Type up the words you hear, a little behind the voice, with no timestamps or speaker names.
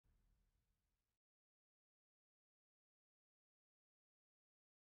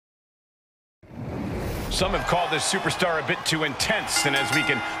Some have called this superstar a bit too intense, and as we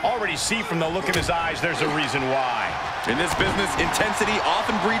can already see from the look in his eyes, there's a reason why. In this business, intensity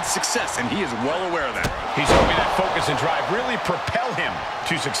often breeds success, and he is well aware of that. He's hoping that focus and drive really propel him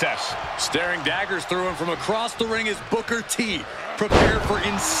to success. Staring daggers through him from across the ring is Booker T, prepared for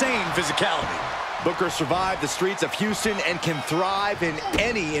insane physicality. Booker survived the streets of Houston and can thrive in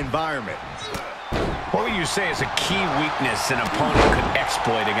any environment. What would you say is a key weakness an opponent could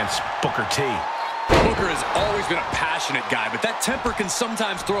exploit against Booker T? Booker has always been a passionate guy, but that temper can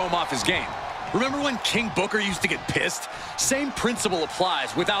sometimes throw him off his game. Remember when King Booker used to get pissed? Same principle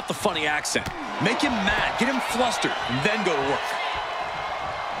applies without the funny accent. Make him mad, get him flustered, and then go to work.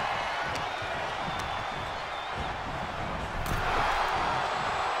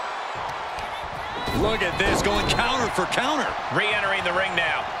 Look at this, going counter for counter. Re-entering the ring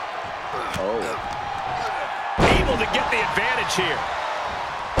now. Able to get the advantage here.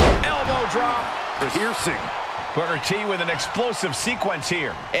 Elbow drop. Piercing. Booker T with an explosive sequence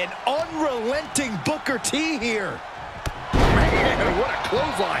here. An unrelenting Booker T here. Man, what a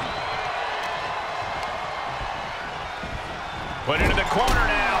clothesline. Put into the corner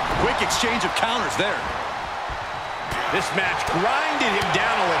now. Quick exchange of counters there. This match grinded him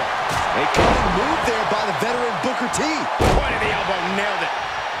down a little. A cunning move there by the veteran Booker T. Point of the elbow, nailed it.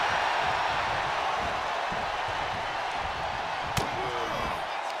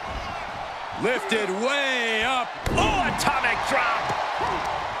 Lifted way up. Oh, atomic drop.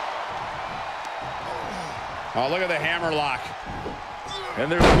 Oh, look at the hammer lock. And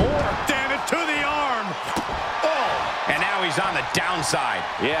there's more. Damn it, to the arm. Oh, and now he's on the downside.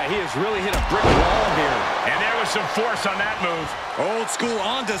 Yeah, he has really hit a brick wall here. And there was some force on that move. Old school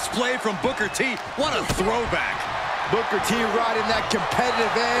on display from Booker T. What a throwback. Booker T riding that competitive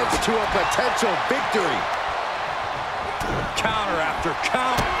edge to a potential victory. Counter after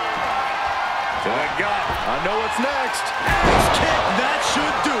counter. To the gut. I know what's next. Axe kick, that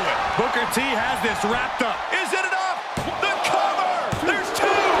should do it. Booker T has this wrapped up. Is it enough? The cover! There's two!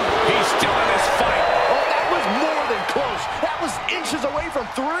 He's still in this fight. Oh, that was more than close. That was inches away from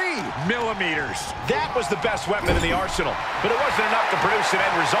 3 millimeters. That was the best weapon in the arsenal, but it wasn't enough to produce an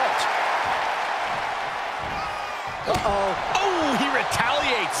end result. Uh-oh. Oh, he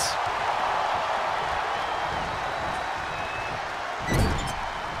retaliates.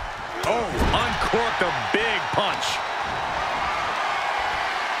 Oh, uncorked a big punch.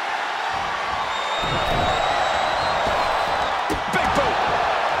 Big boot.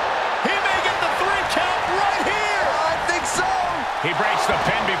 He may get the 3 count right here. I think so. He breaks the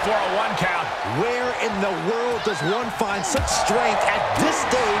pin before a 1 count. Where in the world does one find such strength at this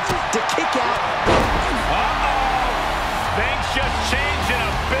stage to kick out? Uh-oh. Things just changed in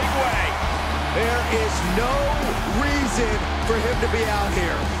a big way. There is no reason for him to be out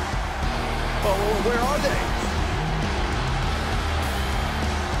here. Oh, where are they?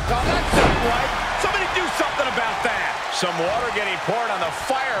 Oh, that's not right. Somebody do something about that. Some water getting poured on the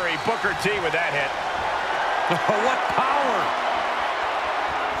fiery Booker T with that hit. Oh, what power.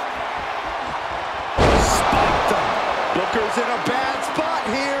 Spiked him. Booker's in a bad spot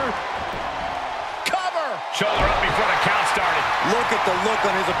here. Cover. Shoulder up before the count started. Look at the look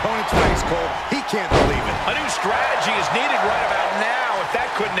on his opponent's face, Cole. He can't believe it. A new strategy is needed right about now if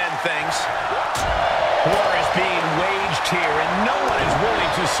that couldn't end things. War is being waged here, and no one is willing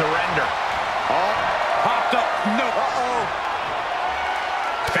to surrender. Oh, Popped up. No. uh-oh.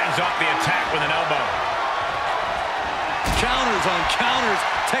 Fends off the attack with an elbow. Counters on counters.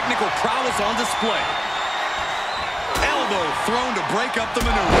 Technical prowess on display. Elbow thrown to break up the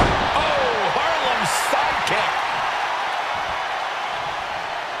maneuver. Oh, Harlem's sidekick.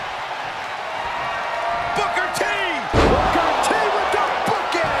 Booker T! Booker T with the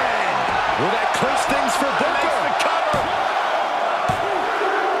bookend! Will that clinch things for Booker? The cover!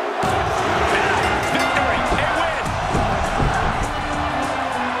 Victory! A win!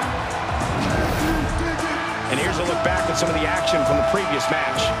 And here's a look back at some of the action from the previous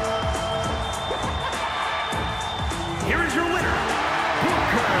match. Here is your winner,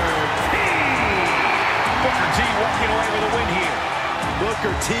 Booker T! Booker T walking away with a win here.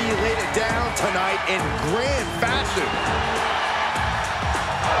 Booker T laid it down tonight in grand fashion.